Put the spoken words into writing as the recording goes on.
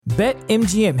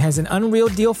BetMGM has an unreal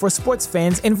deal for sports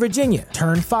fans in Virginia.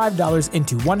 Turn $5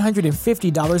 into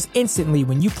 $150 instantly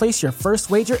when you place your first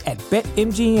wager at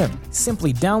BetMGM.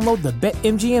 Simply download the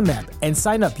BetMGM app and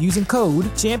sign up using code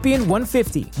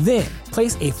Champion150. Then,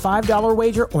 place a $5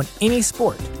 wager on any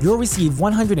sport. You'll receive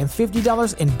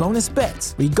 $150 in bonus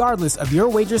bets, regardless of your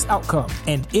wager's outcome.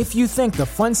 And if you think the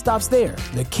fun stops there,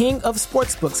 the King of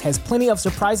Sportsbooks has plenty of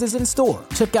surprises in store.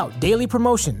 Check out daily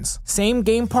promotions,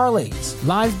 same-game parlays,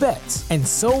 live bets, and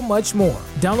so much more.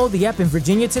 Download the app in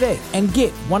Virginia today and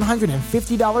get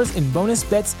 $150 in bonus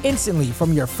bets instantly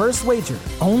from your first wager.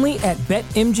 Only at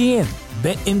BetMGM.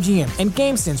 BetMGM and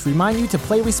GameSense remind you to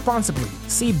play responsibly.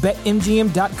 See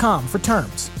BetMGM.com for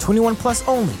terms. 21 plus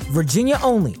only. Virginia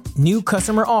only. New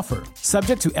customer offer.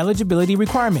 Subject to eligibility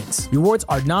requirements. Rewards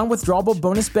are non-withdrawable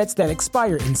bonus bets that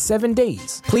expire in 7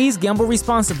 days. Please gamble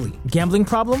responsibly. Gambling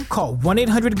problem? Call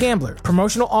 1-800-GAMBLER.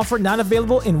 Promotional offer not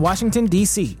available in Washington,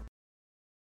 D.C.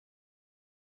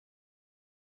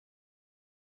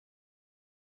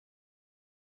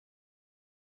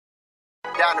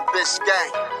 Down to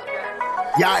Biscayne.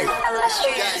 Yikes.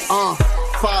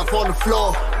 5 on the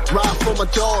floor, ride for my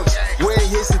dogs. Where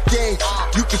here's the thing,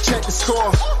 you can check the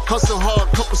score. Hustle hard,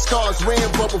 couple scars, wearing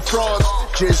bubble frogs.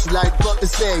 Just like Butler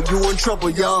said, you in trouble,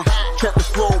 y'all. Kept the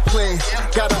flow playing,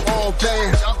 got an all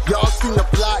band. Y'all seen the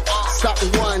block, stop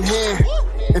with one hand.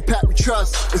 And Pat we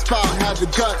trust, it's power, have the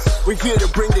guts. We're here to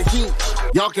bring the heat,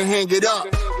 y'all can hang it up.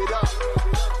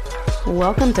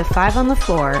 Welcome to 5 on the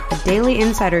Floor, a daily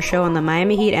insider show on the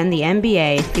Miami Heat and the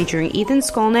NBA, featuring Ethan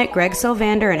Skolnick, Greg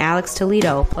Sylvander, and Alex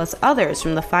Toledo, plus others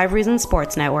from the 5 Reasons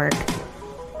Sports Network.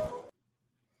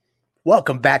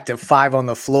 Welcome back to 5 on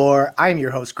the Floor. I'm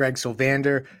your host, Greg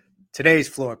Sylvander. Today's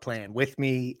floor plan with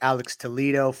me, Alex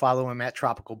Toledo. Follow him at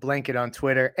Tropical Blanket on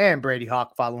Twitter, and Brady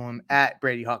Hawk. Follow him at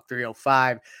Brady Hawk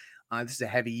 305. This is a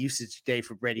heavy usage day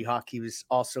for Brady Hawk. He was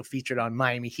also featured on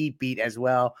Miami Heat Beat as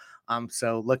well.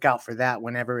 So look out for that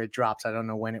whenever it drops. I don't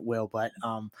know when it will, but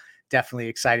definitely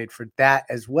excited for that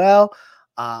as well.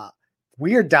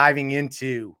 We are diving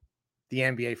into the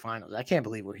NBA Finals. I can't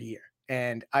believe we're here.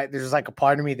 And there's like a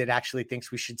part of me that actually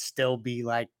thinks we should still be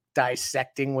like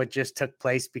dissecting what just took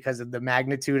place because of the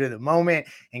magnitude of the moment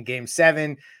in Game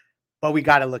 7. But we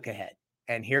got to look ahead.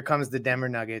 And here comes the Denver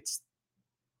Nuggets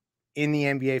in the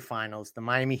NBA Finals. The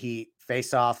Miami Heat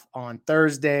face off on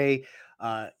Thursday.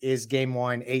 Is Game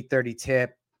 1, 8:30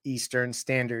 tip Eastern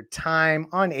Standard Time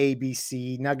on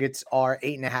ABC. Nuggets are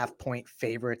 8.5-point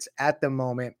favorites at the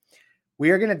moment.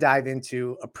 We are going to dive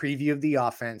into a preview of the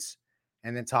offense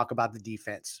and then talk about the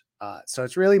defense. So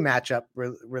it's really matchup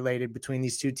related between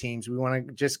these two teams. We want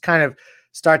to just kind of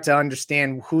start to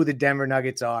understand who the Denver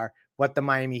Nuggets are, what the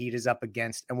Miami Heat is up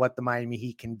against, and what the Miami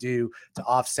Heat can do to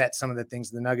offset some of the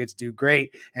things the Nuggets do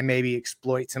great and maybe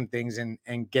exploit some things and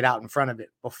get out in front of it.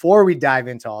 Before we dive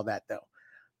into all that, though,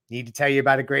 need to tell you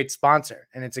about a great sponsor,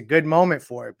 and it's a good moment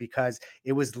for it because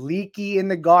it was leaky in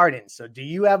the Garden. So do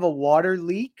you have a water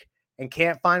leak and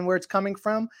can't find where it's coming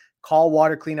from? Call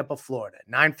Water Cleanup of Florida,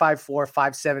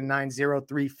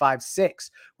 954-579-0356.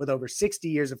 With over 60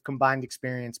 years of combined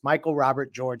experience, Michael,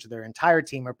 Robert, George, their entire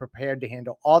team are prepared to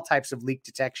handle all types of leak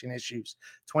detection issues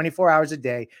 24 hours a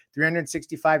day,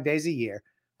 365 days a year.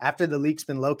 After the leak's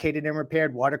been located and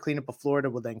repaired, Water Cleanup of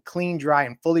Florida will then clean, dry,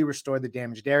 and fully restore the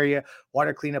damaged area.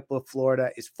 Water Cleanup of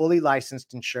Florida is fully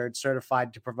licensed, insured,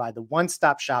 certified to provide the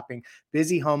one-stop shopping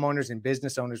busy homeowners and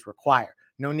business owners require.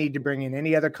 No need to bring in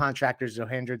any other contractors to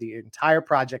handle the entire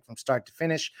project from start to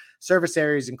finish. Service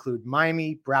areas include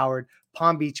Miami, Broward,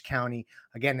 Palm Beach County.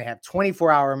 Again, they have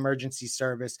 24-hour emergency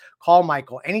service. Call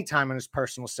Michael anytime on his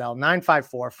personal cell,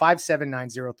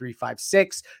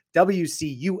 954-579-0356.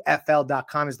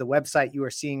 WCUFL.com is the website you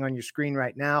are seeing on your screen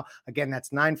right now. Again,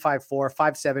 that's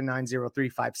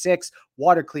 954-579-0356.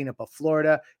 Water Cleanup of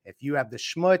Florida. If you have the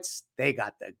schmutz, they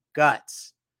got the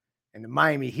guts. And the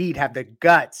Miami Heat have the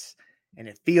guts. And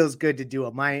it feels good to do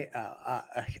an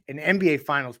NBA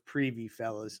Finals preview,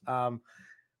 fellas.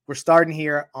 We're starting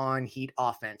here on Heat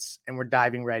offense, and we're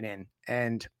diving right in.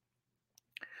 And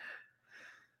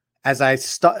as I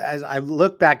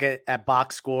look back at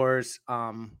box scores,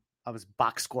 I was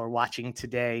box score watching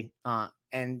today,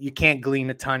 and you can't glean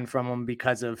a ton from them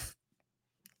because of,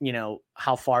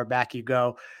 how far back you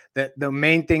go. The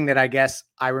main thing that I guess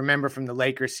I remember from the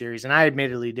Lakers series, and I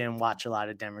admittedly didn't watch a lot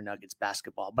of Denver Nuggets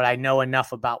basketball, but I know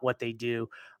enough about what they do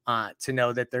to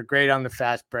know that they're great on the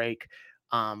fast break.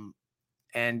 And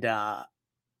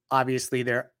obviously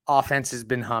their offense has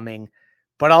been humming,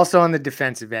 but also on the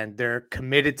defensive end, they're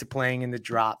committed to playing in the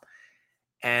drop.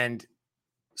 And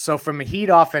so from a Heat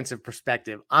offensive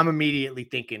perspective, I'm immediately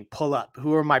thinking pull up.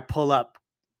 Who are my pull up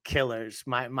killers.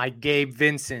 My Gabe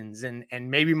Vincents and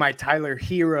maybe my Tyler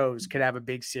Heroes could have a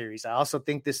big series. I also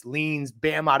think this leans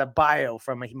Bam Adebayo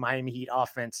from a Miami Heat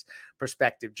offense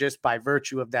perspective, just by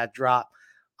virtue of that drop,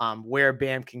 where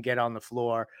Bam can get on the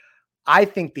floor. I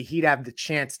think the Heat have the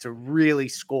chance to really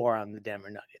score on the Denver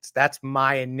Nuggets. That's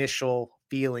my initial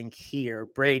feeling here.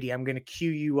 Brady, I'm going to cue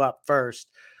you up first.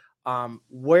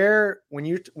 When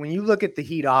you look at the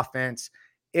Heat offense,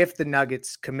 if the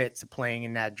Nuggets commit to playing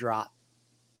in that drop,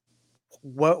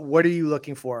 what are you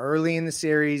looking for early in the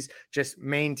series? Just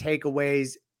main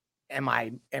takeaways. Am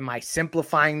I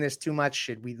simplifying this too much?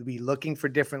 Should we be looking for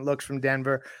different looks from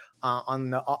Denver on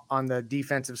the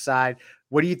defensive side?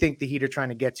 What do you think the Heat are trying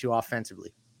to get to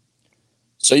offensively?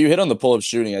 So you hit on the pull-up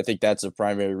shooting. I think that's a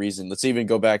primary reason. Let's even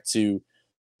go back to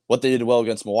what they did well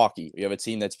against Milwaukee. You have a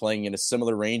team that's playing in a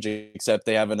similar range, except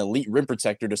they have an elite rim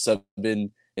protector to sub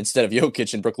in instead of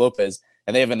Jokic and Brook Lopez,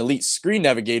 and they have an elite screen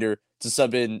navigator to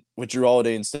sub in with Jrue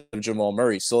Holiday instead of Jamal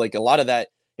Murray. So like a lot of that,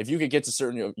 if you could get to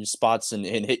certain spots and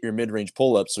hit your mid-range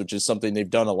pull-ups, which is something they've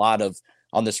done a lot of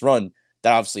on this run,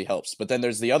 that obviously helps. But then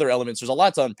there's the other elements. There's a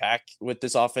lot to unpack with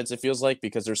this offense, it feels like,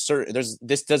 because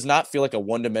this does not feel like a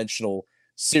one-dimensional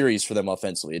series for them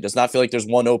offensively. It does not feel like there's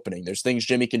one opening. There's things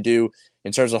Jimmy can do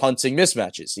in terms of hunting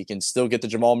mismatches. He can still get the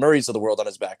Jamal Murrays of the world on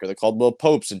his back or the Caldwell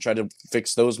Popes and try to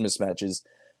fix those mismatches.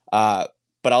 But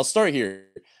I'll start here.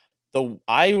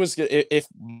 If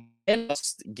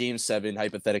lost Game 7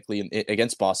 hypothetically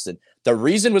against Boston, the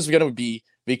reason was going to be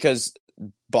because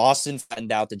Boston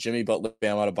found out the Jimmy Butler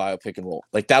Bam Adebayo pick and roll.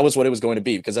 Like that was what it was going to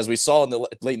be, because as we saw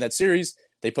late in that series,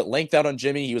 they put length out on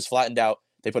Jimmy. He was flattened out.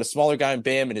 They put a smaller guy in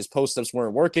Bam, and his post-ups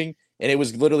weren't working, and it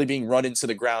was literally being run into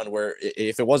the ground where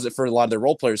if it wasn't for a lot of their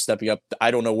role players stepping up, I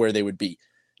don't know where they would be.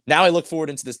 Now I look forward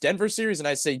into this Denver series, and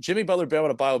I say Jimmy Butler Bam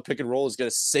Adebayo pick and roll is going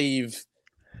to save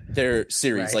their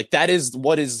series. Right. Like that is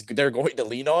what they're going to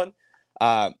lean on.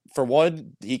 For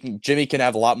one, Jimmy can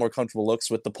have a lot more comfortable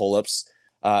looks with the pull-ups.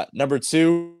 Number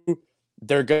two,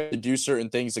 they're going to do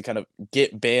certain things to kind of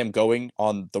get Bam going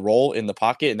on the roll in the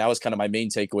pocket. And that was kind of my main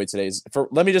takeaway today.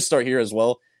 Let me just start here as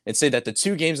well and say that the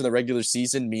 2 games in the regular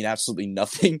season mean absolutely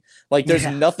nothing. Like there's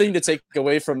nothing to take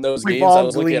away from those games. I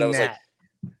was looking at, I was like,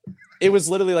 it was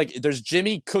literally like, there's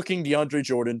Jimmy cooking DeAndre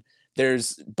Jordan.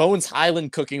 There's Bones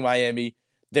Highland cooking Miami.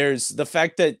 There's the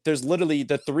fact that there's literally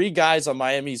the 3 guys on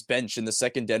Miami's bench in the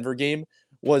second Denver game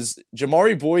was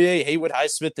Jamari Boye, Haywood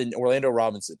Highsmith, and Orlando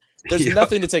Robinson. There's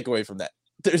nothing to take away from that.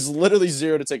 There's literally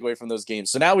zero to take away from those games.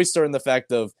 So now we start in the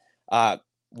fact of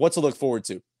what to look forward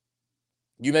to.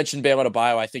 You mentioned Bam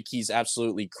Adebayo. I think he's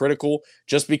absolutely critical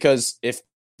just because if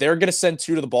they're going to send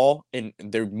 2 to the ball, and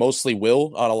they mostly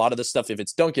will on a lot of this stuff, if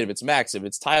it's Duncan, if it's Max, if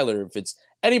it's Tyler, if it's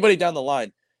anybody down the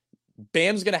line,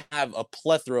 Bam's going to have a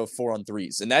plethora of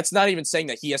 4-on-3s. And that's not even saying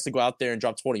that he has to go out there and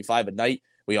drop 25 a night.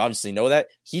 We obviously know that.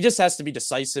 He just has to be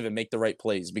decisive and make the right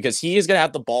plays, because he is going to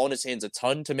have the ball in his hands a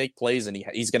ton to make plays, and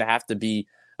he's going to have to be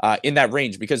in that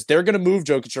range, because they're going to move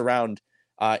Jokic around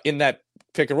in that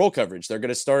pick and roll coverage. They're going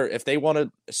to start, if they want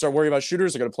to start worrying about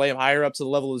shooters, they're going to play him higher up to the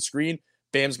level of the screen.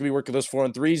 Bam's going to be working those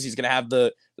 4-on-3s. He's going to have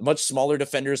the much smaller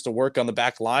defenders to work on the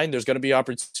back line. There's going to be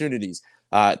opportunities.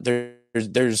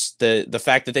 There's the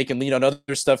fact that they can lean on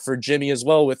other stuff for Jimmy as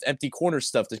well, with empty corner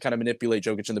stuff to kind of manipulate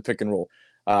Jokic in the pick and roll.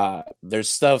 There's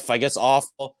stuff, I guess,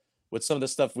 awful with some of the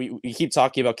stuff we keep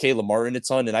talking about Caleb Martin a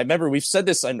ton. And I remember we've said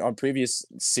this on previous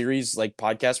series, like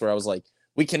podcasts, where I was like,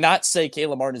 we cannot say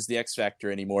Caleb Martin is the X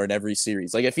factor anymore in every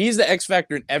series. Like if he's the X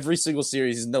factor in every single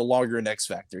series, he's no longer an X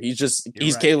factor. He's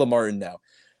right. Caleb Martin now.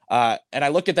 And I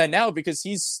look at that now because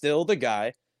he's still the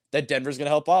guy that Denver's going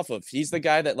to help off of. He's the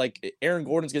guy that, like, Aaron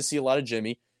Gordon's going to see a lot of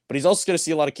Jimmy, but he's also going to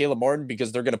see a lot of Caleb Martin,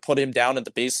 because they're going to put him down at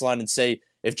the baseline and say,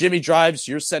 if Jimmy drives,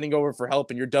 you're sending over for help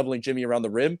and you're doubling Jimmy around the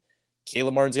rim,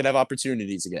 Caleb Martin's going to have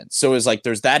opportunities again. So it's like,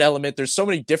 there's that element. There's so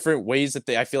many different ways that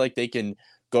I feel like they can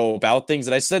go about things.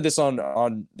 And I said this on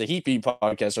the Heat Beat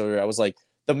podcast earlier. I was like,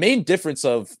 the main difference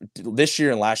of this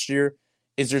year and last year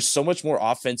is there's so much more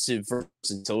offensive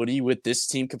versatility with this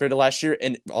team compared to last year.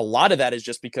 And a lot of that is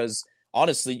just because,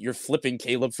 honestly, you're flipping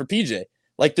Caleb for PJ.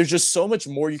 Like, there's just so much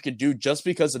more you could do just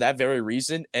because of that very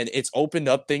reason. And it's opened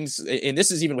up things. And this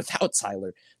is even without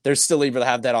Tyler. They're still able to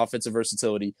have that offensive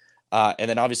versatility. And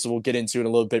then obviously we'll get into in a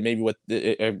little bit, maybe what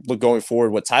going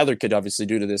forward, what Tyler could obviously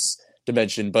do to this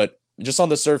dimension. But just on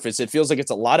the surface, it feels like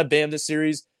it's a lot of Bam this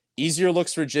series, easier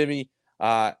looks for Jimmy.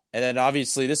 And then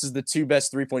obviously this is the 2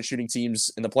 best 3-point shooting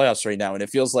teams in the playoffs right now. And it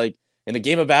feels like in the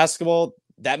game of basketball,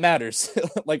 that matters.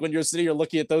 Like when you're sitting here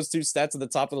looking at those 2 stats at the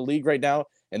top of the league right now,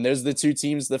 and there's the 2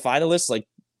 teams, the finalists, like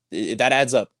that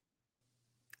adds up.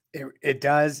 It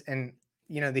does. And,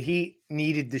 the Heat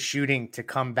needed the shooting to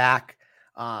come back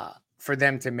for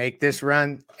them to make this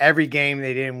run. Every game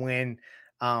they didn't win,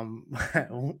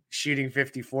 shooting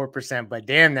 54%, but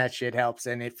damn, that shit helps.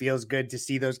 And it feels good to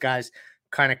see those guys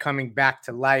kind of coming back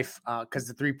to life because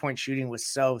the 3-point shooting was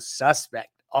so suspect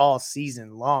all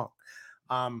season long.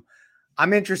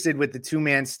 I'm interested with the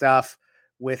 2-man stuff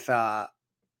with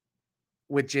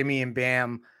Jimmy and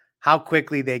Bam, how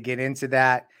quickly they get into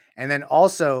that. And then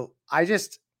also,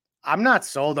 I'm not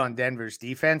sold on Denver's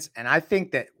defense. And I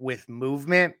think that with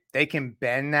movement, they can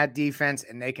bend that defense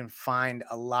and they can find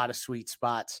a lot of sweet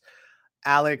spots.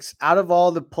 Alex, out of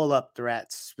all the pull-up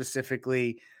threats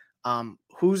specifically,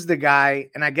 who's the guy?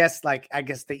 And I guess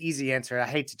the easy answer, I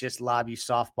hate to just lob you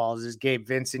softballs, is Gabe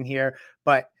Vincent here,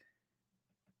 but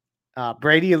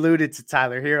Brady alluded to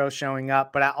Tyler Hero showing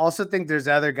up, but I also think there's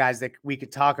other guys that we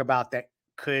could talk about that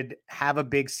could have a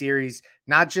big series,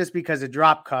 not just because of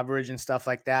drop coverage and stuff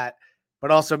like that, but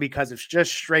also because it's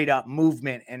just straight up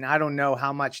movement. And I don't know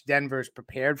how much Denver's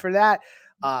prepared for that.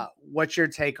 What's your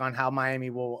take on how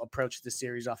Miami will approach the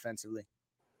series offensively?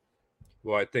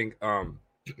 Well, I think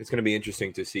it's going to be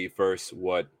interesting to see first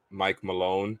what Mike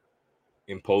Malone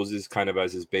imposes kind of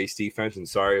as his base defense. And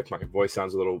sorry if my voice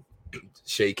sounds a little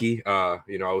shaky. I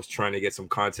was trying to get some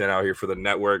content out here for the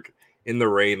network in the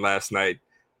rain last night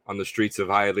on the streets of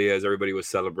Hialeah as everybody was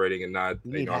celebrating, and now I'm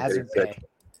getting sick.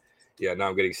 Yeah, now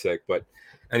I'm getting sick. But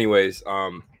anyways,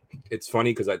 it's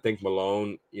funny because I think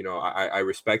Malone, I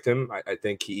respect him. I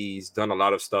think he's done a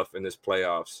lot of stuff in this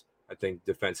playoffs, I think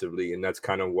defensively, and that's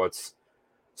kind of what's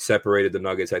separated the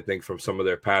Nuggets, I think, from some of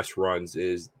their past runs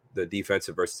is the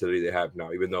defensive versatility they have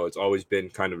now, even though it's always been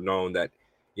kind of known that,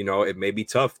 it may be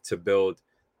tough to build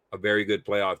a very good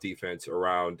playoff defense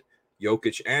around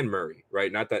Jokic and Murray,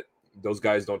 right? Not that those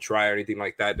guys don't try or anything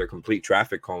like that. They're complete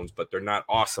traffic cones, but they're not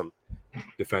awesome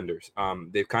defenders.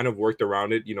 They've kind of worked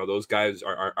around it. Those guys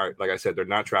are like I said, they're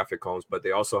not traffic cones, but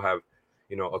they also have,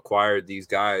 acquired these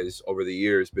guys over the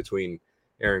years between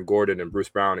Aaron Gordon and Bruce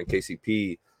Brown and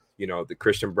KCP, the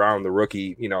Christian Brown, the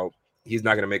rookie, he's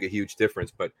not going to make a huge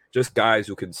difference, but just guys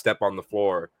who can step on the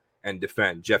floor and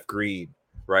defend. Jeff Green,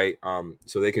 right?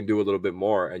 So they can do a little bit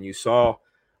more. And you saw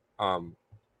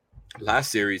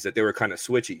last series that they were kind of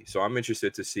switchy. So I'm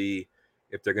interested to see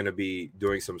if they're going to be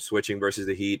doing some switching versus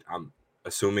the Heat. I'm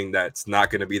assuming that's not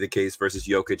going to be the case versus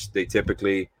Jokic. They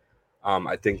typically,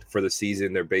 I think for the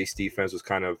season, their base defense was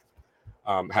kind of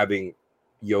having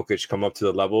Jokic come up to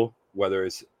the level, whether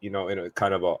it's, in a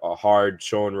kind of a hard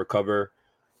show and recover,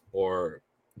 or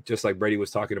just like Brady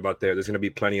was talking about there's going to be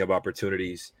plenty of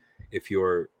opportunities if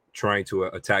you're trying to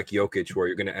attack Jokic where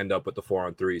you're going to end up with the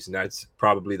 4-on-3s. And that's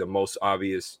probably the most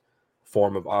obvious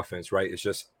form of offense, right? It's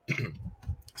just,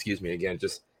 excuse me, again,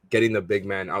 just getting the big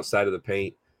man outside of the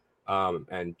paint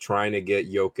and trying to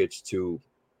get Jokic to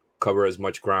cover as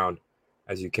much ground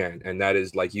as you can. And that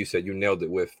is, like you said, you nailed it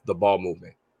with the ball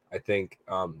movement. I think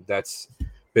that's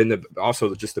been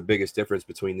also just the biggest difference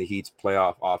between the Heat's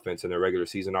playoff offense and their regular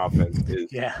season offense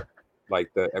is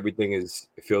everything it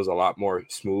feels a lot more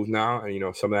smooth now.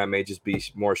 And, some of that may just be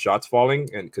more shots falling.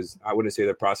 And because I wouldn't say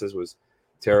the process was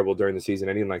terrible during the season,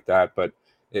 anything like that, but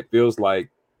it feels like,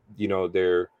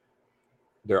 their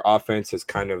offense is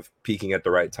kind of peaking at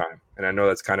the right time. And I know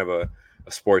that's kind of a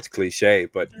sports cliche,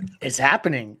 but it's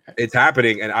happening.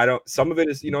 And some of it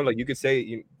is, like you could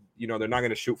say, they're not going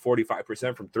to shoot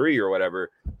 45% from three or whatever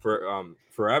for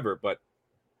forever. But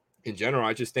in general,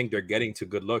 I just think they're getting to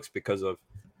good looks because of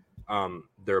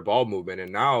their ball movement.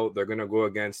 And now they're going to go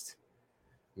against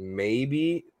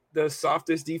maybe the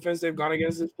softest defense they've gone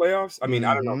against this playoffs. I mean,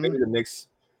 I don't know. Maybe the Knicks.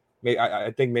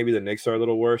 I think maybe the Knicks are a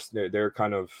little worse. They're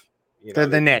kind of, they're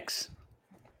the Knicks.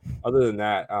 Other than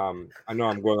that, I know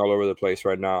I'm going all over the place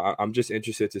right now. I'm just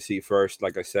interested to see first,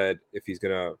 like I said, if he's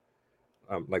gonna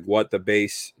like what the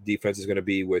base defense is gonna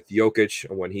be with Jokic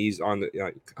when he's on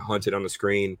the hunted on the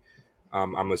screen.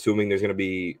 I'm assuming there's gonna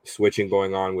be switching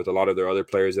going on with a lot of their other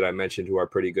players that I mentioned who are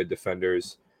pretty good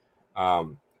defenders.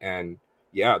 And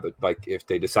yeah, like if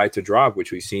they decide to drop,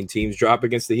 which we've seen teams drop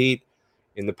against the Heat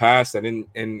in the past and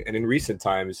in recent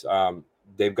times,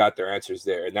 they've got their answers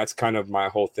there. And that's kind of my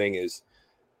whole thing is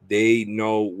they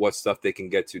know what stuff they can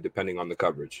get to depending on the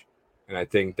coverage. And I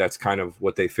think that's kind of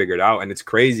what they figured out. And it's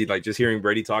crazy, like just hearing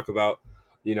Brady talk about,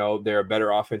 they're a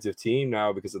better offensive team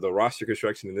now because of the roster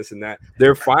construction and this and that.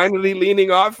 They're finally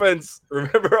leaning offense.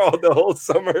 Remember the whole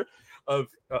summer of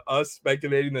us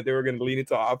speculating that they were going to lean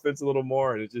into offense a little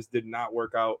more, and it just did not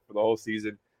work out for the whole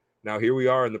season. Now here we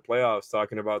are in the playoffs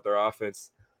talking about their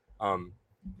offense,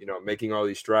 making all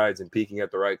these strides and peaking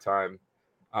at the right time.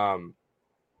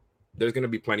 There's going to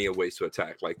be plenty of ways to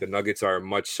attack. Like the Nuggets are a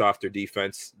much softer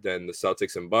defense than the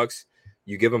Celtics and Bucks.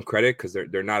 You give them credit because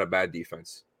they're not a bad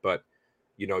defense, but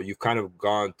you've kind of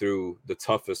gone through the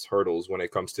toughest hurdles when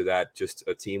it comes to that. Just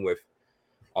a team with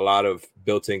a lot of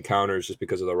built-in counters just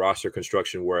because of the roster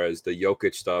construction, whereas the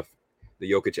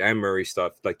Jokic and Murray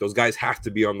stuff, like those guys have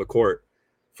to be on the court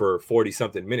for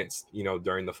 40-something minutes,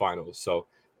 during the finals. So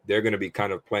they're going to be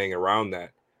kind of playing around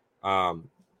that. I'm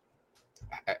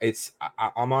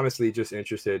honestly just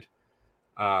interested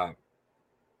to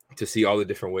see all the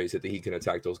different ways that he can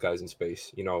attack those guys in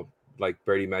space. Like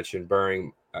Brady mentioned,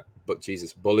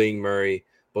 bullying Murray,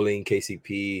 bullying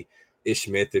KCP, Ish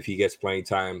Smith if he gets playing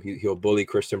time. He'll bully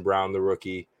Christian Brown, the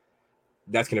rookie.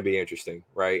 That's going to be interesting,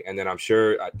 right? And then I'm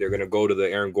sure they're going to go to the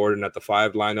Aaron Gordon at the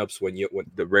 5 lineups when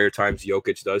the rare times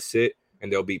Jokic does sit,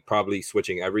 and they'll be probably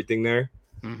switching everything there.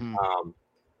 Mm-hmm.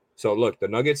 So look, the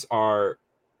Nuggets are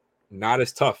not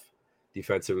as tough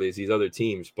defensively as these other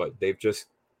teams, but they've just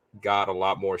got a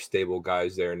lot more stable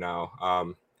guys there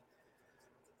now.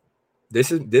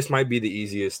 This might be the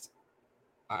easiest,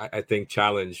 I think,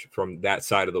 challenge from that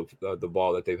side of the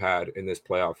ball that they've had in this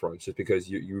playoff run, just because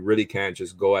you really can't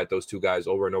just go at those two guys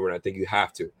over and over. And I think you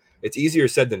have to. It's easier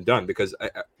said than done, because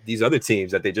these other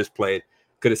teams that they just played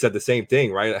could have said the same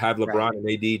thing, right? Have LeBron and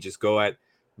AD just go at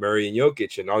Murray and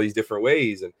Jokic in all these different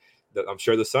ways. And I'm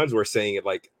sure the Suns were saying it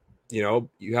like, you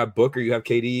have Booker, you have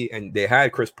KD, and they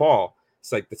had Chris Paul.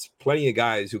 It's like there's plenty of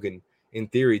guys who can, in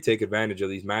theory, take advantage of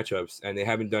these matchups, and they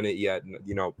haven't done it yet.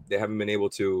 They haven't been able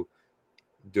to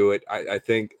do it. I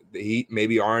think the Heat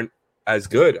maybe aren't as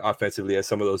good offensively as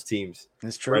some of those teams.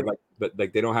 That's true. Right? But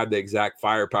they don't have the exact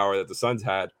firepower that the Suns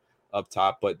had up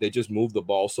top, but they just move the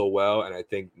ball so well. And I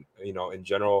think, in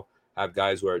general, have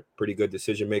guys who are pretty good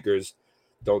decision makers,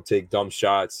 don't take dumb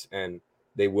shots, and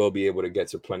they will be able to get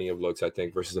to plenty of looks, I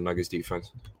think, versus the Nuggets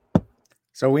defense.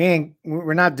 So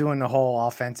we're not doing the whole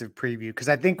offensive preview, because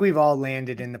I think we've all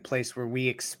landed in the place where we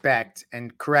expect,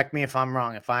 and correct me if I'm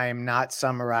wrong, if I am not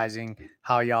summarizing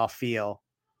how y'all feel,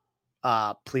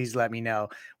 please let me know.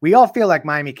 We all feel like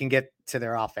Miami can get to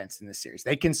their offense in this series.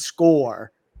 They can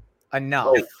score enough.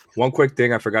 Oh, one quick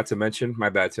thing I forgot to mention. My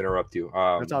bad to interrupt you.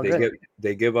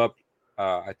 They give up,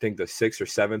 I think, the 6th or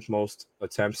 7th most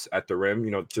attempts at the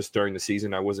rim, just during the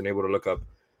season. I wasn't able to look up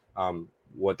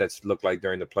what that's looked like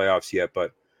during the playoffs yet,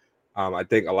 but I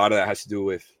think a lot of that has to do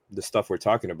with the stuff we're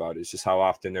talking about. It's just how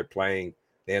often they're playing.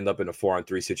 They end up in a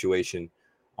 4-on-3 situation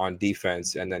on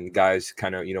defense, and then guys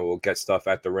kind of will get stuff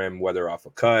at the rim, whether off a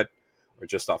cut or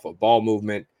just off a ball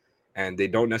movement, and they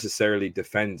don't necessarily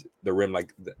defend the rim.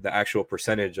 Like the actual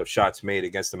percentage of shots made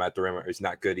against them at the rim is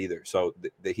not good either. So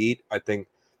the Heat, I think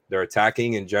their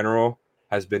attacking in general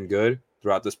has been good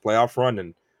throughout this playoff run,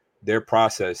 and their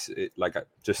process, like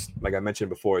I mentioned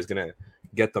before, is going to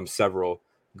get them several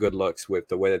good looks with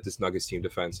the way that this Nuggets team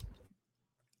defends.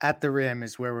 At the rim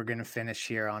is where we're going to finish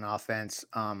here on offense.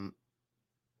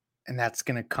 And that's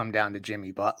going to come down to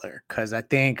Jimmy Butler, because I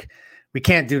think we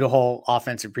can't do the whole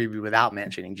offensive preview without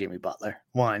mentioning Jimmy Butler.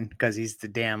 One, because he's the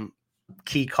damn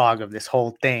key cog of this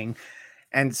whole thing.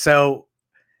 And so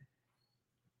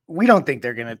we don't think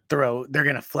they're going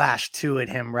to flash 2 at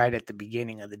him right at the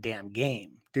beginning of the damn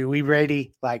game. Do we,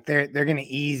 Brady? Like they're going to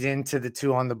ease into the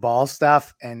 2 on the ball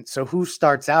stuff. And so who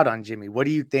starts out on Jimmy? What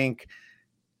do you think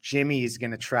Jimmy is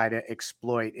going to try to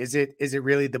exploit? Is it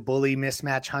really the bully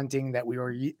mismatch hunting that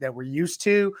we're used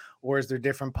to, or is there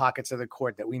different pockets of the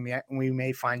court that we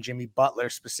may find Jimmy Butler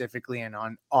specifically in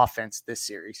on offense this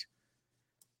series?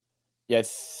 Yeah, I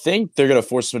think they're going to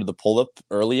force him into the pull-up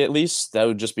early, at least. That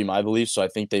would just be my belief. So I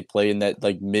think they play in that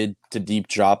like mid to deep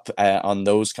drop on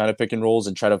those kind of pick and rolls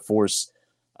and try to force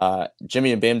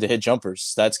Jimmy and Bam to hit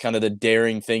jumpers. That's kind of the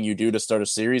daring thing you do to start a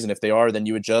series. And if they are, then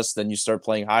you adjust, then you start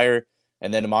playing higher.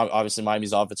 And then obviously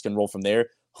Miami's offense can roll from there.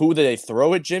 Who do they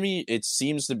throw at Jimmy? It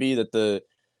seems to be that the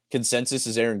consensus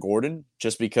is Aaron Gordon,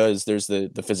 just because there's the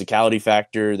physicality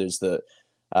factor. There's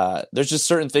just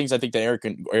certain things I think that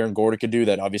Aaron Gordon could do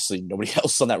that obviously nobody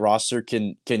else on that roster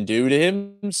can do to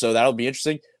him. So that'll be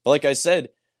interesting. But like I said,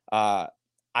 I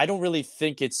don't really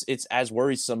think it's as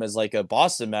worrisome as like a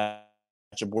Boston matchup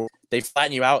where they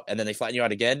flatten you out and then they flatten you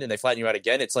out again and they flatten you out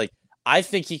again. It's like, I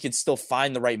think he could still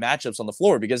find the right matchups on the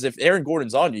floor, because if Aaron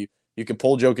Gordon's on you, you can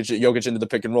pull Jokic into the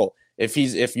pick and roll. If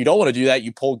you don't want to do that,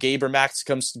 you pull Gabe or Max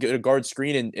comes to get a guard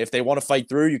screen, and if they want to fight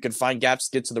through, you can find gaps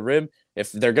to get to the rim.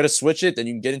 If they're going to switch it, then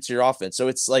you can get into your offense. So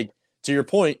it's like, to your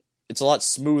point, it's a lot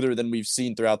smoother than we've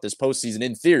seen throughout this postseason.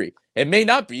 In theory, it may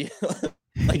not be.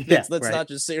 Let's not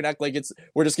just say and act like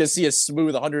we're just going to see a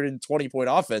smooth 120-point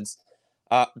offense.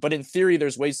 But in theory,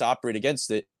 there's ways to operate against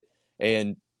it.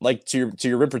 And like to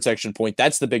your rim protection point,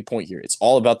 that's the big point here. It's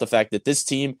all about the fact that this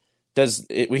team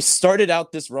we started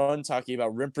out this run talking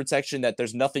about rim protection, that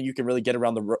there's nothing you can really get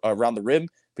around the rim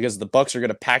because the Bucks are going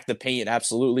to pack the paint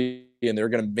absolutely, and they're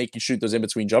going to make you shoot those in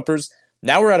between jumpers.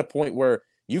 Now we're at a point where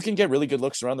you can get really good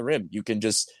looks around the rim. You can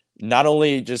just not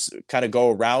only just kind of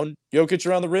go around Jokic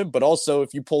around the rim, but also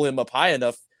if you pull him up high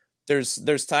enough,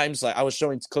 there's times, like I was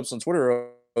showing clips on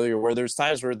Twitter earlier, where there's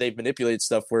times where they've manipulated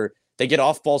stuff where they get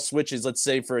off ball switches, let's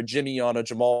say for a Jimmy on a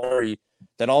Jamal Murray,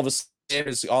 then all of a sudden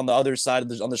is on the other side,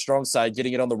 on the strong side,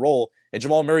 getting it on the roll, and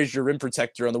Jamal Murray's your rim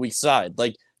protector on the weak side.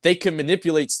 Like, they can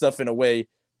manipulate stuff in a way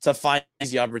to find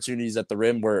easy opportunities at the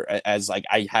rim, where as like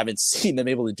I haven't seen them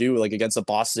able to do, like against a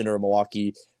Boston or a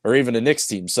Milwaukee or even a Knicks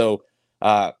team. So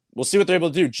we'll see what they're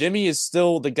able to do. Jimmy is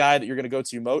still the guy that you're going to go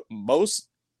to most,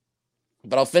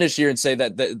 but I'll finish here and say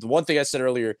that the one thing I said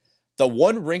earlier, the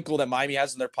one wrinkle that Miami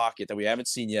has in their pocket that we haven't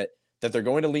seen yet, that they're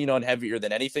going to lean on heavier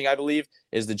than anything, I believe,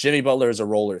 is the Jimmy Butler is a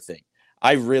roller thing.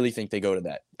 I really think they go to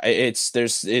that.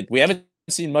 We haven't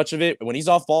seen much of it. When he's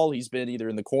off ball, he's been either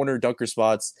in the corner, dunker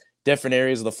spots, different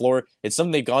areas of the floor. It's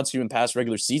something they've gone to in past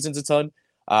regular seasons a ton.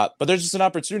 But there's just an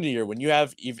opportunity here. When you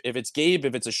have, if it's Gabe,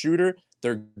 if it's a shooter,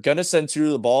 they're going to send two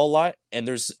to the ball a lot, and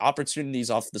there's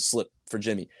opportunities off the slip for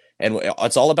Jimmy. And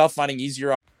it's all about finding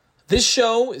easier. This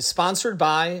show is sponsored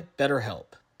by BetterHelp.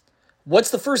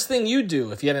 What's the first thing you'd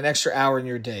do if you had an extra hour in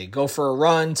your day? Go for a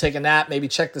run, take a nap, maybe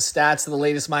check the stats of the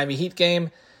latest Miami Heat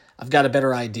game? I've got a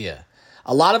better idea.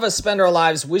 A lot of us spend our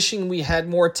lives wishing we had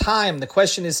more time. The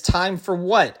question is, time for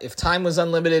what? If time was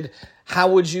unlimited, how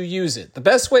would you use it? The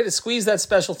best way to squeeze that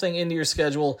special thing into your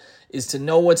schedule is to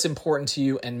know what's important to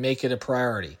you and make it a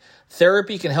priority.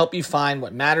 Therapy can help you find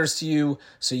what matters to you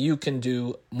so you can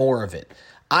do more of it.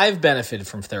 I've benefited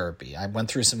from therapy. I went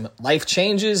through some life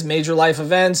changes, major life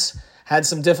events, had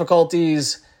some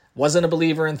difficulties, wasn't a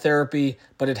believer in therapy,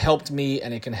 but it helped me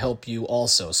and it can help you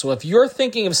also. So if you're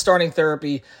thinking of starting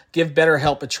therapy, give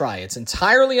BetterHelp a try. It's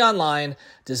entirely online,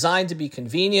 designed to be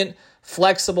convenient,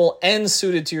 flexible, and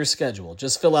suited to your schedule.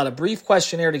 Just fill out a brief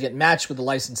questionnaire to get matched with a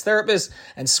licensed therapist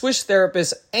and switch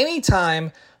therapists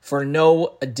anytime for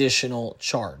no additional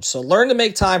charge. So learn to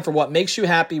make time for what makes you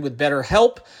happy with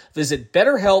BetterHelp. Visit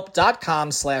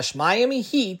betterhelp.com/Miami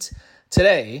Heat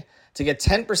today to get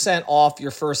 10% off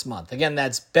your first month. Again,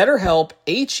 that's BetterHelp,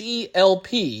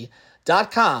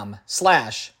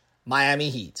 HELP.com/Miami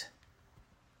Heat.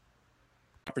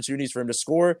 Opportunities for him to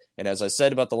score. And as I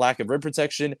said about the lack of rim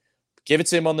protection, give it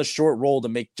to him on the short roll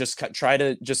to try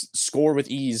to just score with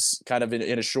ease kind of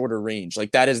in a shorter range.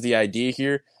 Like, that is the idea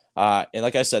here. And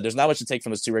like I said, there's not much to take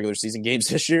from those two regular season games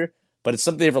this year, but it's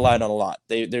something they've relied on a lot.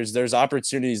 There's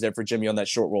opportunities there for Jimmy on that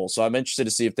short roll. So I'm interested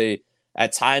to see if they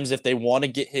want to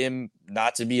get him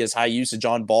not to be as high usage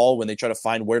on ball when they try to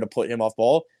find where to put him off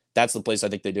ball, that's the place I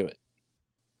think they do it.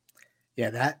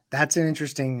 Yeah, that's an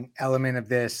interesting element of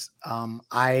this.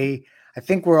 I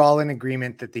think we're all in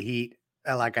agreement that the Heat,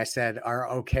 like I said, are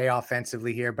okay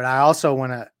offensively here, but I also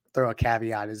want to throw a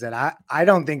caveat is that I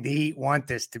don't think the Heat want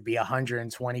this to be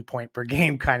 120 point per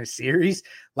game kind of series.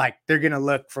 Like, they're going to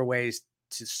look for ways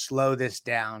to slow this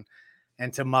down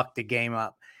and to muck the game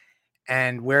up.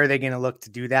 And where are they going to look to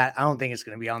do that? I don't think it's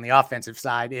going to be on the offensive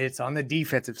side. It's on the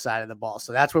defensive side of the ball.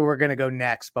 So that's where we're going to go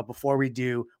next. But before we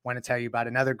do, I want to tell you about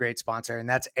another great sponsor, and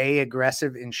that's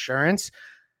Aggressive Insurance.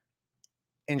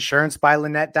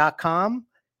 InsuranceByLynette.com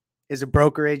is a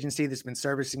broker agency that's been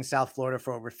servicing South Florida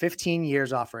for over 15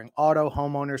 years, offering auto,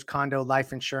 homeowners, condo,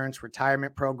 life insurance,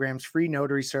 retirement programs, free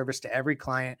notary service to every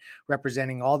client,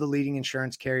 representing all the leading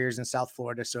insurance carriers in South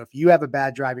Florida. So if you have a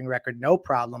bad driving record, no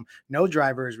problem. No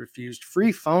driver is refused.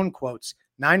 Free phone quotes,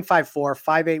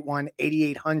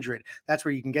 954-581-8800. That's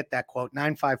where you can get that quote,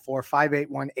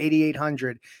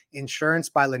 954-581-8800.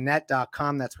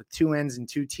 InsuranceByLynette.com. That's with 2 N's and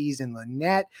 2 T's in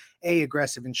Lynette.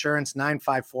 Aggressive Insurance,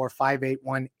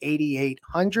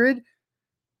 954-581-8800.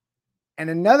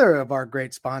 And another of our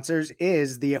great sponsors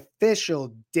is the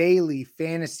official daily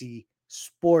fantasy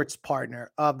sports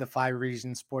partner of the 5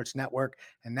 Reasons Sports Network,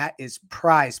 and that is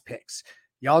Prize Picks.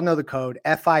 Y'all know the code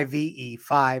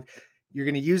FIVE5. You're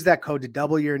going to use that code to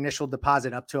double your initial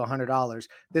deposit up to $100.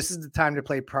 This is the time to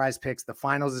play Prize Picks. The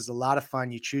finals is a lot of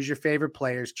fun. You choose your favorite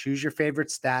players, choose your favorite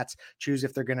stats, choose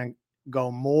if they're going to go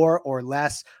more or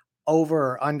less,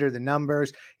 over or under the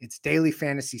numbers. It's daily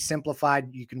fantasy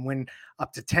simplified. You can win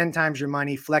up to 10 times your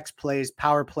money, flex plays,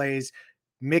 power plays,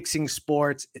 mixing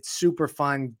sports. It's super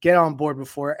fun. Get on board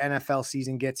before NFL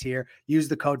season gets here. Use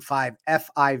the code FIVE,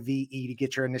 F-I-V-E, to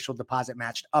get your initial deposit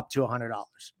matched up to $100.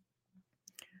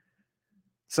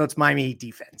 So it's Miami Heat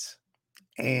defense.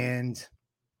 And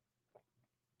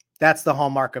that's the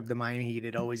hallmark of the Miami Heat.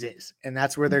 It always is. And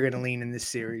that's where they're going to lean in this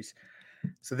series.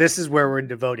 So this is where we're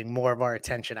devoting more of our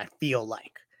attention, I feel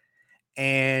like.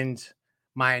 And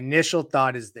my initial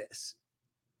thought is this.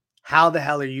 How the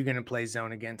hell are you going to play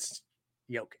zone against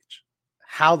Jokic?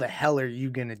 How the hell are you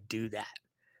going to do that?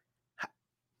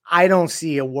 I don't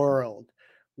see a world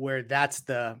where that's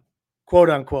the quote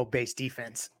unquote base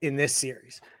defense in this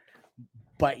series.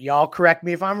 But y'all correct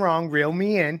me if I'm wrong, reel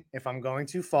me in if I'm going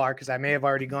too far, because I may have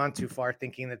already gone too far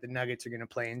thinking that the Nuggets are going to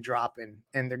play and drop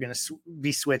and they're going to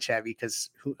be switch heavy because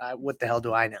what the hell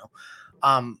do I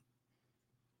know?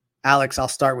 Alex, I'll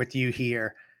start with you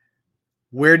here.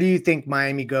 Where do you think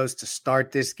Miami goes to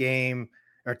start this game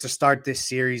or to start this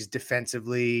series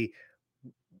defensively?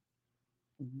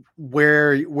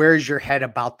 Where's your head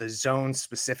about the zone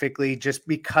specifically, just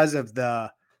because of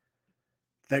the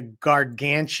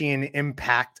gargantuan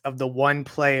impact of the one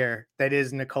player that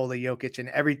is Nikola Jokic and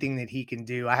everything that he can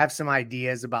do? I have some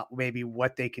ideas about maybe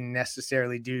what they can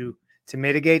necessarily do to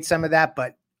mitigate some of that,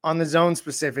 but on the zone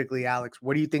specifically, Alex,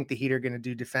 what do you think the Heat are going to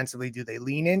do defensively? Do they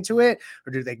lean into it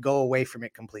or do they go away from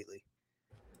it completely?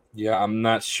 Yeah, I'm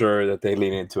not sure that they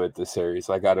lean into it this series.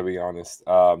 I got to be honest.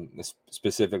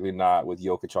 Specifically not with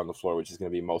Jokic on the floor, which is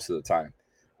going to be most of the time.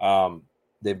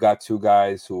 They've got two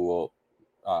guys who will,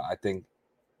 I think,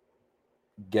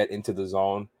 get into the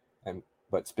zone,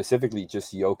 but specifically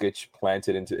just Jokic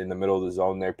planted in the middle of the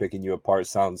zone there, picking you apart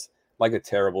sounds like a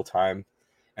terrible time.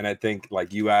 And I think,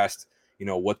 like you asked,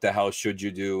 what the hell should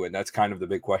you do? And that's kind of the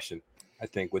big question. I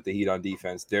think with the Heat on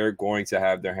defense, they're going to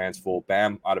have their hands full.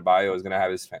 Bam Adebayo is going to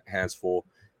have his hands full.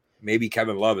 Maybe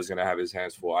Kevin Love is going to have his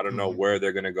hands full. I don't know where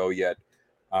they're going to go yet.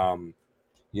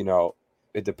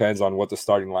 It depends on what the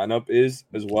starting lineup is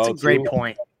as well. That's a great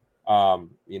point. I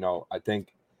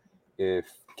think if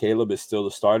Caleb is still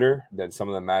the starter, then some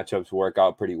of the matchups work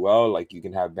out pretty well. Like you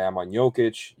can have Bam on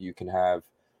Jokic. You can have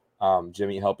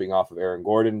Jimmy helping off of Aaron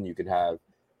Gordon. You can have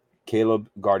Caleb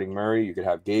guarding Murray. You could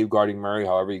have Gabe guarding Murray,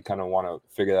 however you kind of want to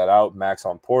figure that out. Max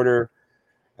on Porter.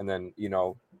 And then,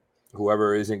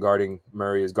 whoever isn't guarding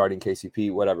Murray is guarding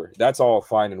KCP, whatever. That's all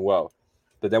fine and well.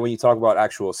 But then when you talk about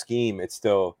actual scheme, it's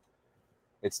still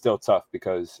tough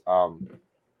because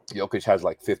Jokic has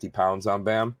like 50 pounds on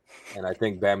Bam. And I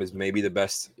think Bam is maybe the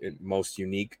best and most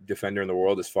unique defender in the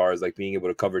world as far as like being able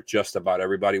to cover just about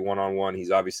everybody one-on-one.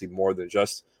 He's obviously more than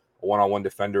just a one-on-one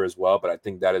defender as well, but I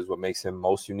think that is what makes him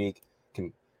most unique.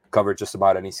 Can cover just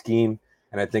about any scheme,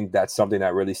 and I think that's something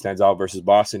that really stands out versus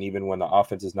Boston. Even when the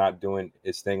offense is not doing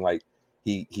its thing, like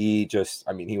he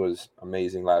was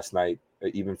amazing last night,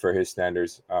 even for his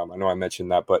standards. I know I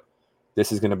mentioned that, but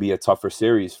this is going to be a tougher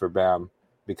series for Bam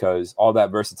because all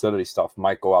that versatility stuff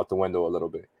might go out the window a little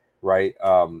bit, right?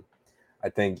 I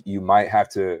think they might have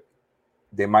to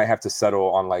settle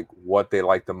on like what they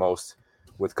like the most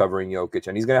with covering Jokic,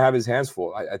 and he's going to have his hands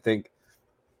full. I think,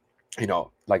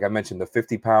 like I mentioned, the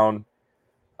 50-pound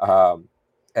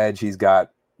edge, he's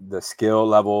got the skill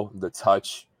level, the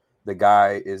touch. The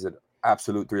guy is an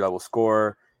absolute 3-level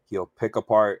scorer. He'll pick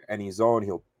apart any zone.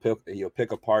 He'll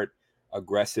pick apart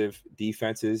aggressive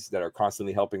defenses that are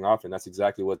constantly helping off, and that's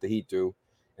exactly what the Heat do.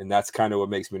 And that's kind of what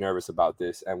makes me nervous about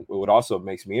this, and what also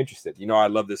makes me interested. I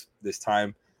love this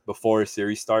time before a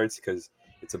series starts because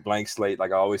it's a blank slate.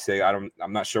 Like I always say, I'm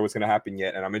not sure what's going to happen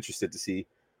yet, and I'm interested to see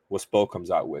what Spo comes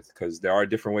out with because there are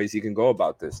different ways you can go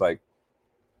about this. Like,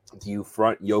 do you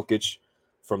front Jokic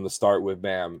from the start with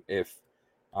Bam if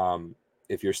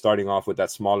you're starting off with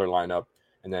that smaller lineup,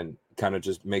 and then kind of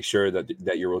just make sure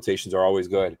that your rotations are always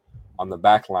good on the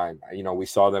back line? We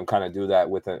saw them kind of do that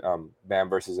with Bam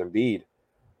versus Embiid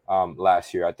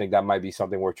last year. I think that might be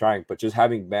something we're trying, but just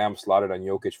having Bam slotted on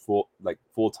Jokic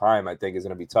full time, I think is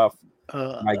going to be tough.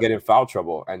 Might get in foul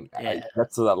trouble, and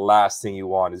that's the last thing you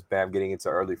want is Bam getting into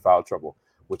early foul trouble,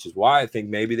 which is why I think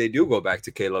maybe they do go back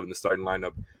to Caleb in the starting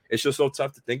lineup. It's just so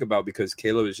tough to think about because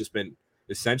Caleb has just been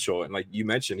essential, and like you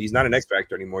mentioned, he's not an X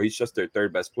factor anymore. He's just their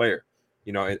third best player,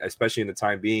 especially in the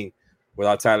time being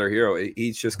without Tyler Hero.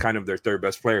 He's just kind of their third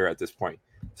best player at this point.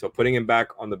 So putting him back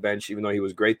on the bench, even though he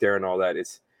was great there and all that,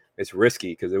 it's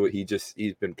risky because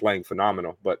he's been playing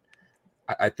phenomenal. But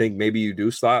I think maybe you do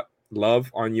slot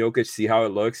Love on Jokic, see how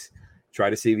it looks, try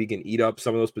to see if he can eat up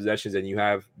some of those possessions, and you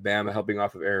have Bam helping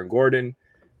off of Aaron Gordon,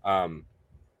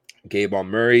 Gabe on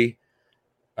Murray,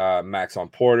 Max on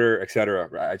Porter, etc.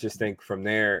 I just think from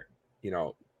there,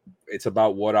 it's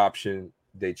about what option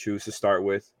they choose to start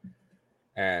with,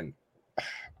 and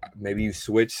maybe you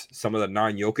switch some of the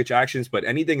non-Jokic actions, but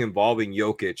anything involving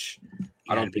Jokic,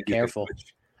 I don't think you can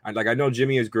switch. And I know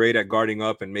Jimmy is great at guarding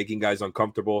up and making guys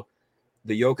uncomfortable.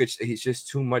 The Jokic, he's just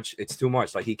too much. It's too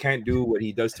much. Like he can't do what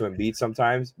he does to Embiid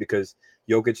sometimes because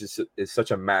Jokic is such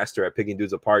a master at picking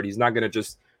dudes apart. He's not going to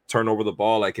just turn over the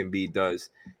ball like Embiid does.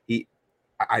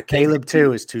 I think Caleb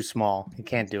too is too small. He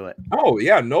can't do it. Oh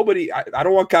yeah, nobody. I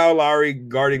don't want Kyle Lowry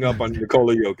guarding up on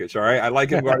Nikola Jokic. All right, I like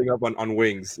him guarding up on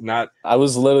wings. Not. I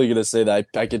was literally gonna say that.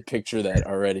 I could picture that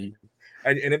already.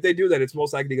 And if they do that, it's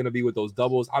most likely going to be with those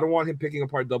doubles. I don't want him picking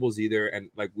apart doubles either. And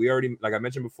like I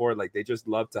mentioned before, like they just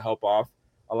love to help off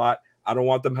a lot. I don't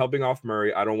want them helping off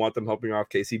Murray. I don't want them helping off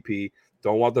KCP.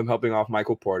 Don't want them helping off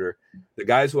Michael Porter. The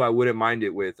guys who I wouldn't mind it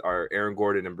with are Aaron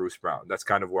Gordon and Bruce Brown. That's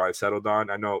kind of where I've settled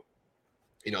on. I know,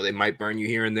 they might burn you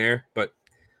here and there, but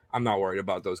I'm not worried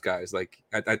about those guys. Like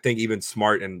I think even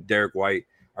Smart and Derek White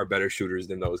are better shooters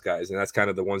than those guys. And that's kind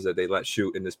of the ones that they let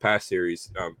shoot in this past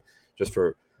series, just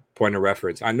for point of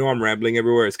reference. I know I'm rambling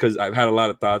everywhere. It's because I've had a lot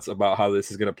of thoughts about how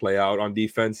this is going to play out on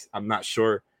defense. I'm not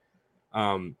sure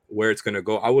where it's going to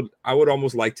go. I would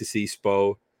almost like to see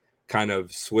Spo kind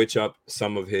of switch up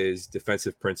some of his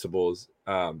defensive principles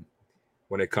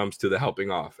when it comes to the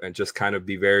helping off, and just kind of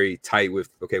be very tight with,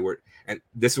 and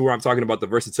this is where I'm talking about the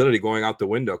versatility going out the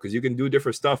window, because you can do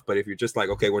different stuff. But if you're just like,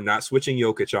 okay, we're not switching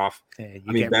Jokic off,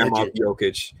 Bam off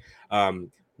Jokic,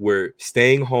 we're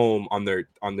staying home on their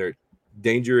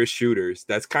dangerous shooters.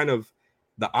 That's kind of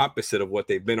the opposite of what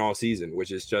they've been all season,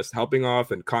 which is just helping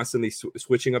off and constantly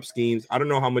switching up schemes. I don't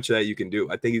know how much of that you can do.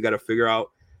 I think you got to figure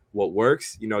out what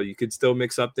works. You could still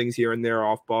mix up things here and there,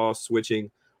 off ball,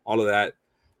 switching, all of that.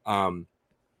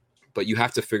 But you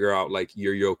have to figure out like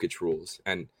your Jokic rules,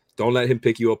 and don't let him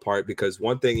pick you apart, because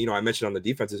one thing, I mentioned on the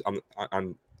defenses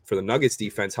on for the Nuggets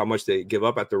defense, how much they give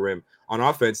up at the rim. On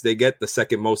offense, they get the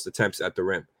second most attempts at the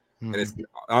rim. And it's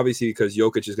obviously because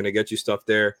Jokic is going to get you stuff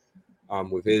there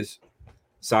with his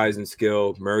size and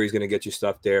skill. Murray's going to get you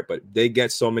stuff there, but they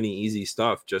get so many easy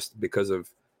stuff just because of,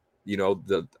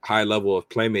 the high level of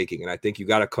playmaking. And I think you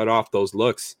got to cut off those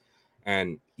looks,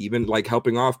 and even like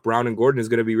helping off Brown and Gordon is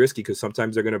going to be risky, because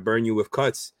sometimes they're going to burn you with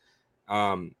cuts.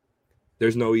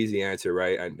 There's no easy answer,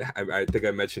 right? I think I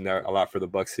mentioned that a lot for the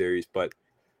Bucks series, but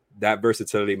that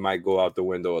versatility might go out the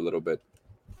window a little bit.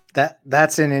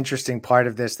 That's an interesting part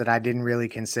of this that I didn't really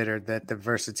consider, that the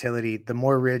versatility, the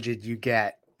more rigid you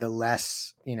get, the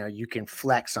less, you can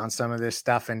flex on some of this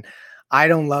stuff. And I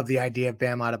don't love the idea of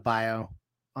Bam Adebayo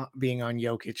being on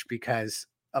Jokic because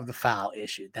of the foul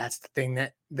issue. That's the thing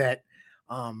that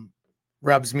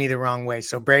rubs me the wrong way.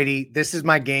 So Brady, this is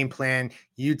my game plan.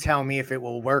 You tell me if it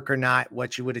will work or not,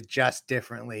 what you would adjust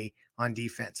differently on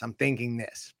defense. I'm thinking,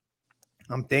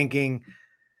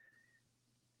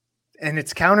 and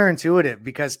it's counterintuitive,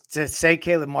 because to say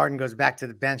Caleb Martin goes back to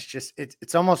the bench,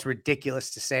 it's almost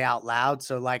ridiculous to say out loud.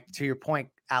 So like, to your point,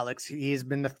 Alex, he has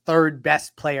been the third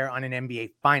best player on an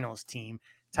NBA Finals team.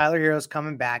 Tyler Hero's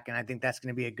coming back, and I think that's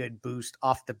going to be a good boost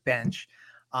off the bench.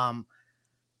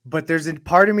 But there's a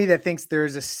part of me that thinks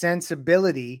there's a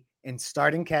sensibility in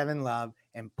starting Kevin Love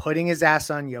and putting his ass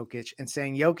on Jokic and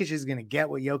saying Jokic is going to get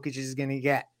what Jokic is going to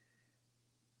get.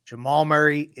 Jamal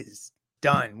Murray is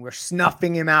done. We're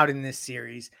snuffing him out in this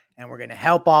series, and we're going to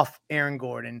help off Aaron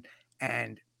Gordon,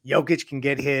 and Jokic can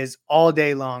get his all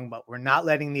day long, but we're not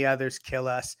letting the others kill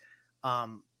us.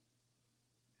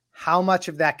 How much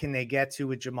of that can they get to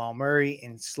with Jamal Murray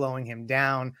and slowing him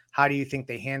down? How do you think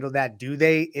they handle that?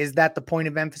 Is that the point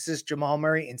of emphasis, Jamal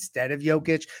Murray instead of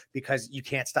Jokic, because you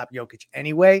can't stop Jokic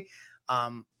anyway?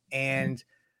 And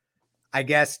I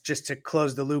guess just to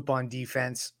close the loop on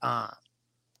defense,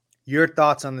 your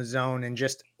thoughts on the zone and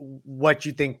just what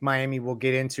you think Miami will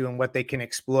get into and what they can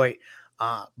exploit.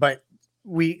 But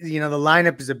the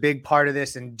lineup is a big part of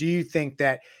this. And do you think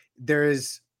that there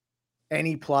is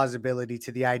any plausibility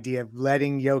to the idea of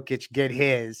letting Jokic get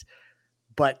his,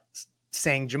 but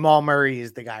saying Jamal Murray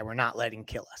is the guy we're not letting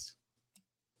kill us?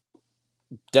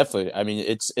 Definitely. I mean,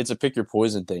 it's a pick your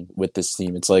poison thing with this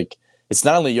team. It's like, it's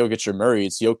not only Jokic or Murray,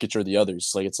 it's Jokic or the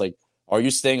others. Like, it's like, are you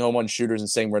staying home on shooters and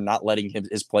saying we're not letting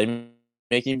his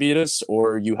playmaking beat us,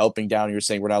 or are you helping down and you're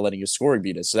saying we're not letting his scoring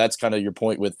beat us? So that's kind of your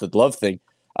point with the Love thing.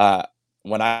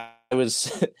 When I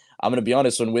was, I'm going to be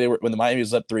honest, when the Miami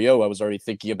was up 3-0, I was already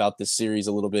thinking about this series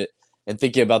a little bit and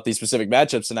thinking about these specific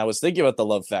matchups, and I was thinking about the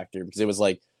Love factor, because it was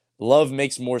like, Love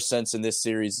makes more sense in this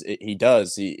series. He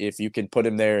does. If you can put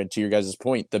him there, and to your guys'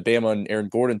 point, the Bama and Aaron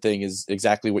Gordon thing is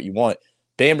exactly what you want.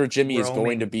 Bam or Jimmy is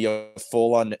going to be a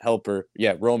full-on helper.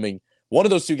 Yeah, roaming. One of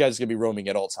those two guys is going to be roaming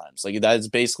at all times. Like, that is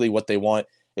basically what they want.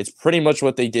 It's pretty much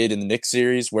what they did in the Knicks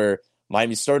series, where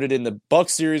Miami started in the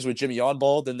Bucks series with Jimmy on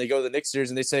ball. Then they go to the Knicks series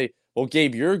and they say, well,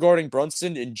 Gabe, you're guarding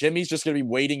Brunson, and Jimmy's just going to be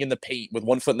waiting in the paint with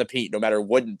 1 foot in the paint no matter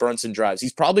what Brunson drives.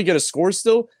 He's probably going to score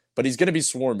still, but he's going to be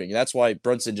swarming. And that's why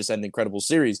Brunson just had an incredible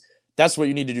series. That's what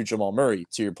you need to do, Jamal Murray,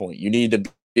 to your point. You need to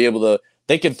be able to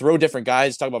they can throw different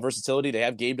guys. Talk about versatility. They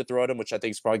have Gabe to throw at him, which I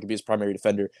think is probably going to be his primary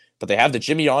defender. But they have the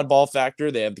Jimmy on-ball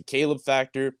factor. They have the Caleb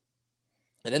factor.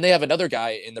 And then they have another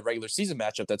guy in the regular season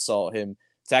matchup that saw him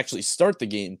to actually start the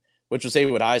game, which was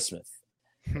Haywood Highsmith.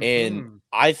 And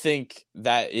I think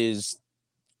that is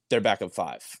their backup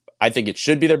 5. I think it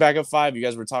should be their backup 5. You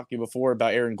guys were talking before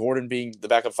about Aaron Gordon being the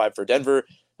backup 5 for Denver,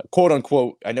 quote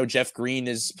unquote. I know Jeff Green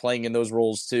is playing in those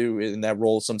roles too, in that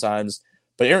role sometimes,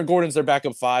 but Aaron Gordon's their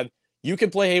backup 5. You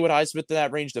can play Haywood Highsmith in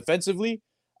that range defensively.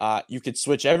 You could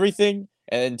switch everything.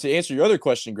 And to answer your other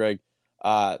question, Greg,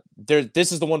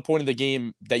 this is the one point of the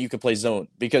game that you could play zone,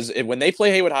 because when they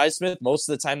play Haywood Highsmith, most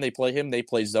of the time they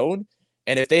play zone.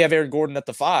 And if they have Aaron Gordon at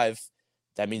the 5,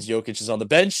 that means Jokic is on the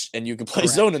bench and you can play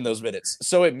zone in those minutes.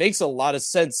 So it makes a lot of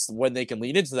sense when they can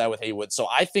lean into that with Haywood. So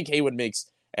I think Haywood makes,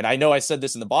 and I know I said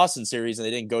this in the Boston series and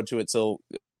they didn't go to it till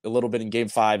a little bit in game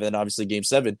 5 and then obviously game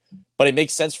 7, but it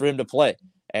makes sense for him to play.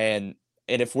 And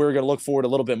if we're going to look forward a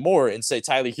little bit more and say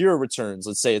Tyler Hero returns,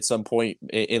 let's say at some point,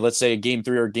 let's say a game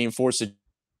 3 or game 4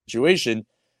 situation,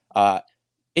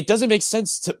 it doesn't make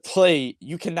sense to play.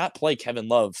 You cannot play Kevin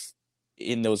Love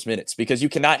in those minutes because you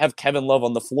cannot have Kevin Love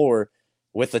on the floor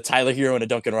with a Tyler Hero and a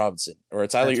Duncan Robinson or a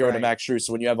Tyler Hero and a Max Strus.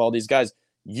 So when you have all these guys,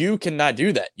 you cannot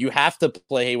do that. You have to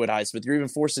play Haywood Highsmith. You're even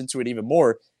forced into it even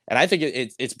more. And I think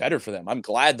it's better for them. I'm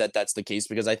glad that that's the case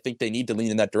because I think they need to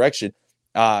lean in that direction.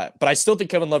 But I still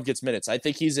think Kevin Love gets minutes. I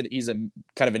think he's a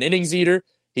kind of an innings eater.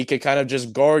 He could kind of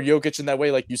just guard Jokic in that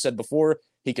way, like you said before.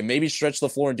 He can maybe stretch the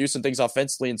floor and do some things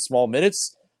offensively in small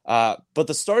minutes. But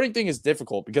the starting thing is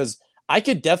difficult because I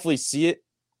could definitely see it.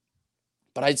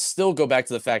 But I'd still go back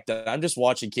to the fact that I'm just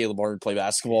watching Caleb Martin play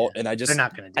basketball, and I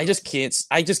just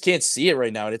can't see it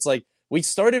right now. And it's like we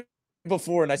started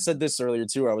before, and I said this earlier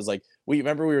too. I was like, we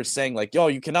were saying like, yo,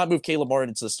 you cannot move Caleb Martin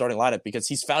into the starting lineup because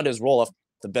he's found his role off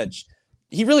the bench.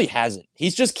 He really hasn't.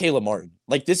 He's just Caleb Martin.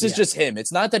 Like this is just him.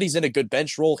 It's not that he's in a good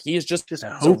bench role. He is just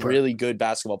a really good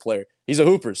basketball player. He's a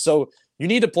hooper. So you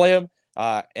need to play him.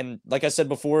 And like I said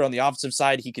before, on the offensive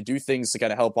side, he could do things to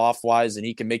kind of help off-wise, and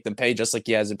he can make them pay just like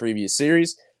he has in previous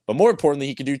series. But more importantly,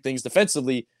 he can do things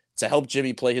defensively to help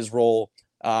Jimmy play his role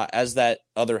as that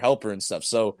other helper and stuff.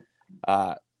 So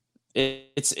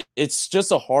it's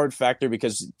just a hard factor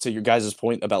because to your guys'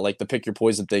 point about like the pick your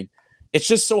poison thing, it's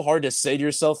just so hard to say to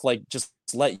yourself, like, just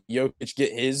let Jokic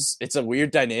get his. It's a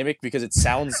weird dynamic because it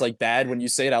sounds like bad when you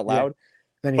say it out loud.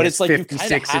 Yeah. But it's like you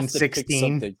kind of have to pick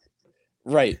something.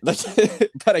 Right.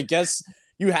 But I guess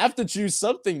you have to choose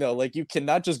something, though. Like, you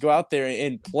cannot just go out there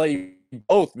and play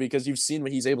both because you've seen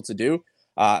what he's able to do.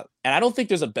 And I don't think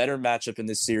there's a better matchup in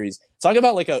this series. Talk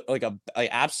about like a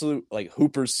absolute like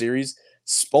Hooper series.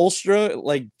 Spoelstra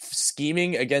like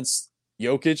scheming against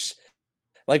Jokic.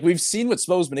 Like, we've seen what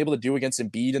Spo's been able to do against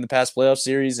Embiid in the past playoff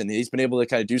series, and he's been able to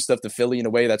kind of do stuff to Philly in a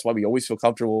way. That's why we always feel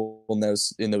comfortable in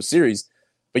those series.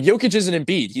 But Jokic isn't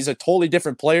Embiid. He's a totally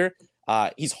different player.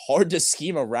 He's hard to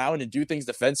scheme around and do things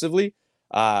defensively.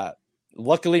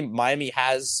 Luckily, Miami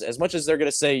has, as much as they're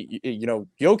going to say,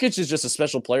 Jokic is just a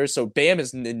special player. So Bam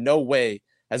is in no way,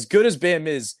 as good as Bam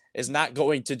is not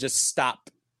going to just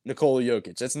stop Nikola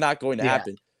Jokic. It's not going to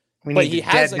happen. But he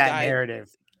has a guy narrative.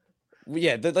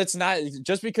 Yeah, that's not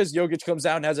just because Jokic comes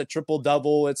out and has a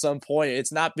triple-double at some point.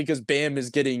 It's not because Bam is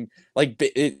getting like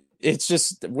it's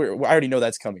just I already know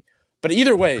that's coming. But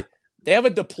either way, they have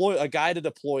a guy to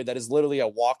deploy that is literally a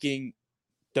walking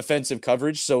defensive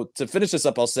coverage. So to finish this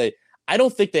up, I'll say I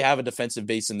don't think they have a defensive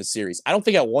base in the series. I don't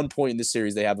think at one point in this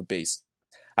series they have a base.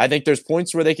 I think there's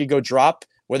points where they could go drop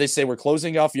where they say we're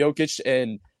closing off Jokic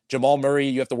and Jamal Murray.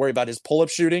 You have to worry about his pull-up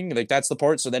shooting. Like, that's the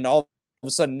part. So then all of a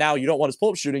sudden now you don't want his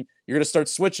pull-up shooting. You're going to start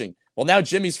switching. Well, now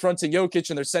Jimmy's fronting Jokic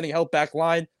and they're sending help back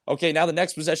line. Okay, now the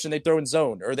next possession they throw in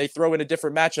zone or they throw in a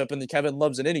different matchup and then Kevin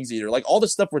Love's an innings eater. Like, all the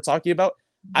stuff we're talking about,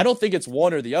 I don't think it's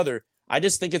one or the other. I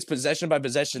just think it's possession by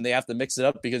possession. They have to mix it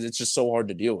up because it's just so hard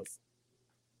to deal with.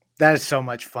 That is so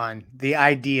much fun. The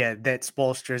idea that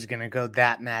Spoelstra is going to go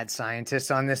that mad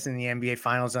scientist on this in the NBA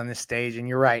Finals on this stage. And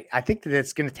you're right. I think that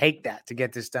it's going to take that to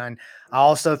get this done. I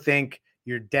also think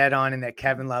you're dead on in that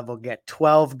Kevin Love will get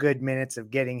 12 good minutes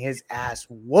of getting his ass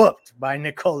whooped by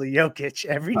Nikola Jokic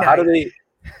every night.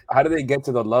 How do they get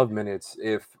to the Love minutes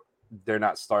if they're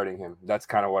not starting him? That's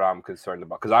kind of what I'm concerned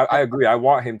about. Because I agree. I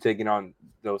want him taking on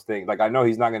those things. Like, I know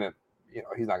he's not going to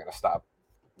stop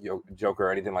Joker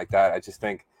or anything like that. I just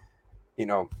think,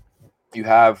 you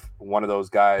have one of those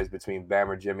guys between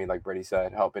Bam or Jimmy, like Brady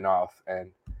said, helping off,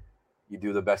 and you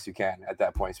do the best you can at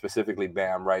that point, specifically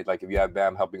Bam, right? Like, if you have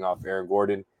Bam helping off Aaron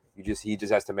Gordon, he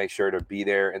just has to make sure to be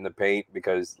there in the paint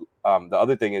because the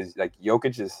other thing is, like,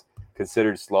 Jokic is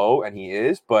considered slow, and he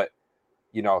is, but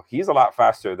you know, he's a lot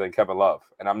faster than Kevin Love.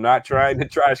 And I'm not trying to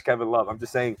trash Kevin Love. I'm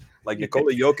just saying, like,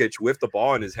 Nikola Jokic with the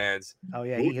ball in his hands,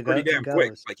 moves pretty damn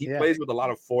quick. Like, he plays with a lot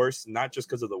of force, not just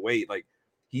because of the weight. Like,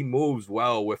 he moves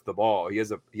well with the ball. He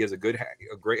has a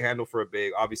great handle for a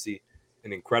big, obviously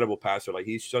an incredible passer. Like,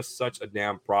 he's just such a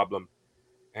damn problem.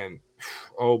 And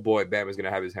oh boy, Bam is gonna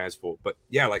have his hands full. But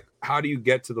yeah, like, how do you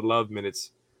get to the Love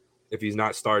minutes if he's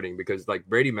not starting? Because like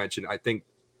Brady mentioned, I think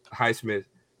Highsmith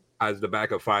as the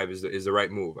backup 5 is the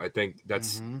right move. I think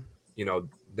that's you know,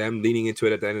 them leaning into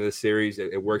it at the end of the series.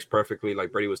 It works perfectly,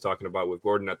 like Brady was talking about with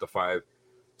Gordon at the 5.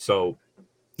 So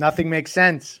nothing makes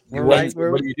sense. What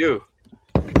do you do?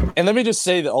 And let me just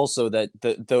say that also that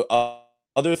the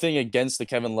other thing against the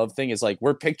Kevin Love thing is, like,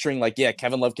 we're picturing like, yeah,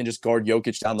 Kevin Love can just guard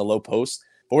Jokic down the low post,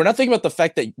 but we're not thinking about the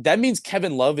fact that means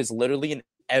Kevin Love is literally in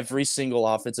every single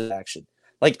offensive action.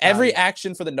 Like, every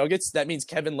action for the Nuggets, that means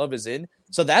Kevin Love is in.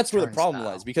 So that's where the problem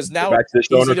lies, because now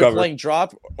he's either playing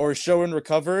drop or show and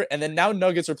recover, and then now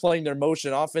Nuggets are playing their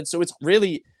motion offense. So it's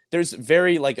really, there's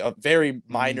very like a very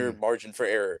minor margin for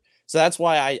error. So that's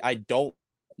why I don't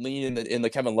lean in the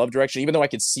Kevin Love direction, even though I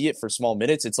could see it for small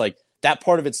minutes. It's like that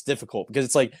part of it's difficult because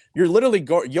it's like you're literally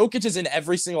Jokic is in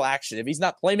every single action. If he's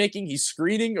not playmaking, he's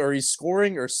screening or he's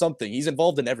scoring or something. He's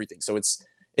involved in everything. So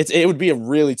it would be a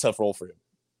really tough role for him.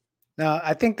 No,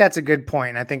 I think that's a good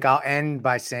point. I think I'll end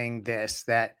by saying this,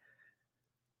 that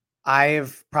I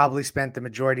have probably spent the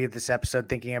majority of this episode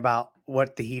thinking about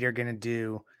what the Heat are going to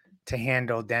do to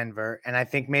handle Denver. And I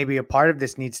think maybe a part of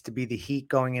this needs to be the Heat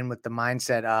going in with the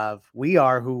mindset of, we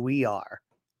are who we are,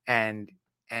 and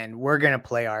we're going to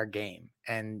play our game,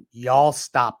 and y'all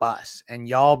stop us, and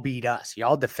y'all beat us,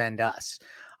 y'all defend us.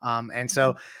 And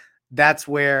so that's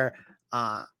where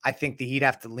I think the Heat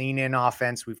have to lean in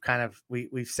offense.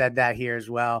 We've said that here as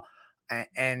well.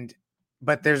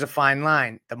 But there's a fine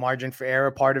line. The margin for error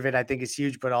part of it, I think, is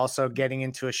huge, but also getting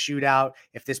into a shootout.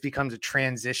 If this becomes a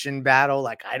transition battle,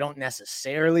 like, I don't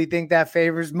necessarily think that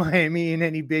favors Miami in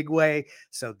any big way.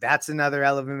 So that's another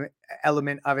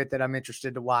element of it that I'm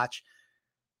interested to watch.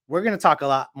 We're going to talk a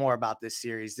lot more about this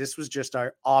series. This was just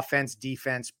our offense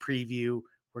defense preview.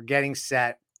 We're getting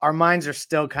set. Our minds are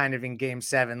still kind of in Game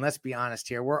 7. Let's be honest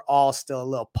here. We're all still a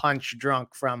little punch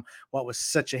drunk from what was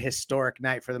such a historic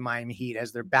night for the Miami Heat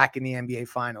as they're back in the NBA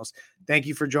Finals. Thank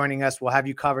you for joining us. We'll have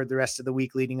you covered the rest of the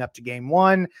week leading up to Game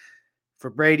 1. For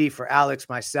Brady, for Alex,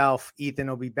 myself, Ethan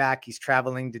will be back. He's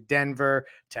traveling to Denver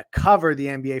to cover the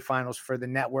NBA Finals for the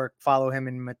network. Follow him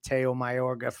and Mateo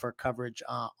Mayorga for coverage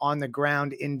on the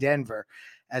ground in Denver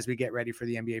as we get ready for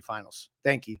the NBA Finals.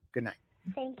 Thank you. Good night.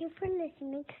 Thank you for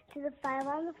listening to the 5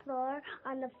 on the Floor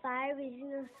on the 5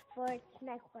 Regional Sports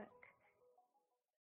Network.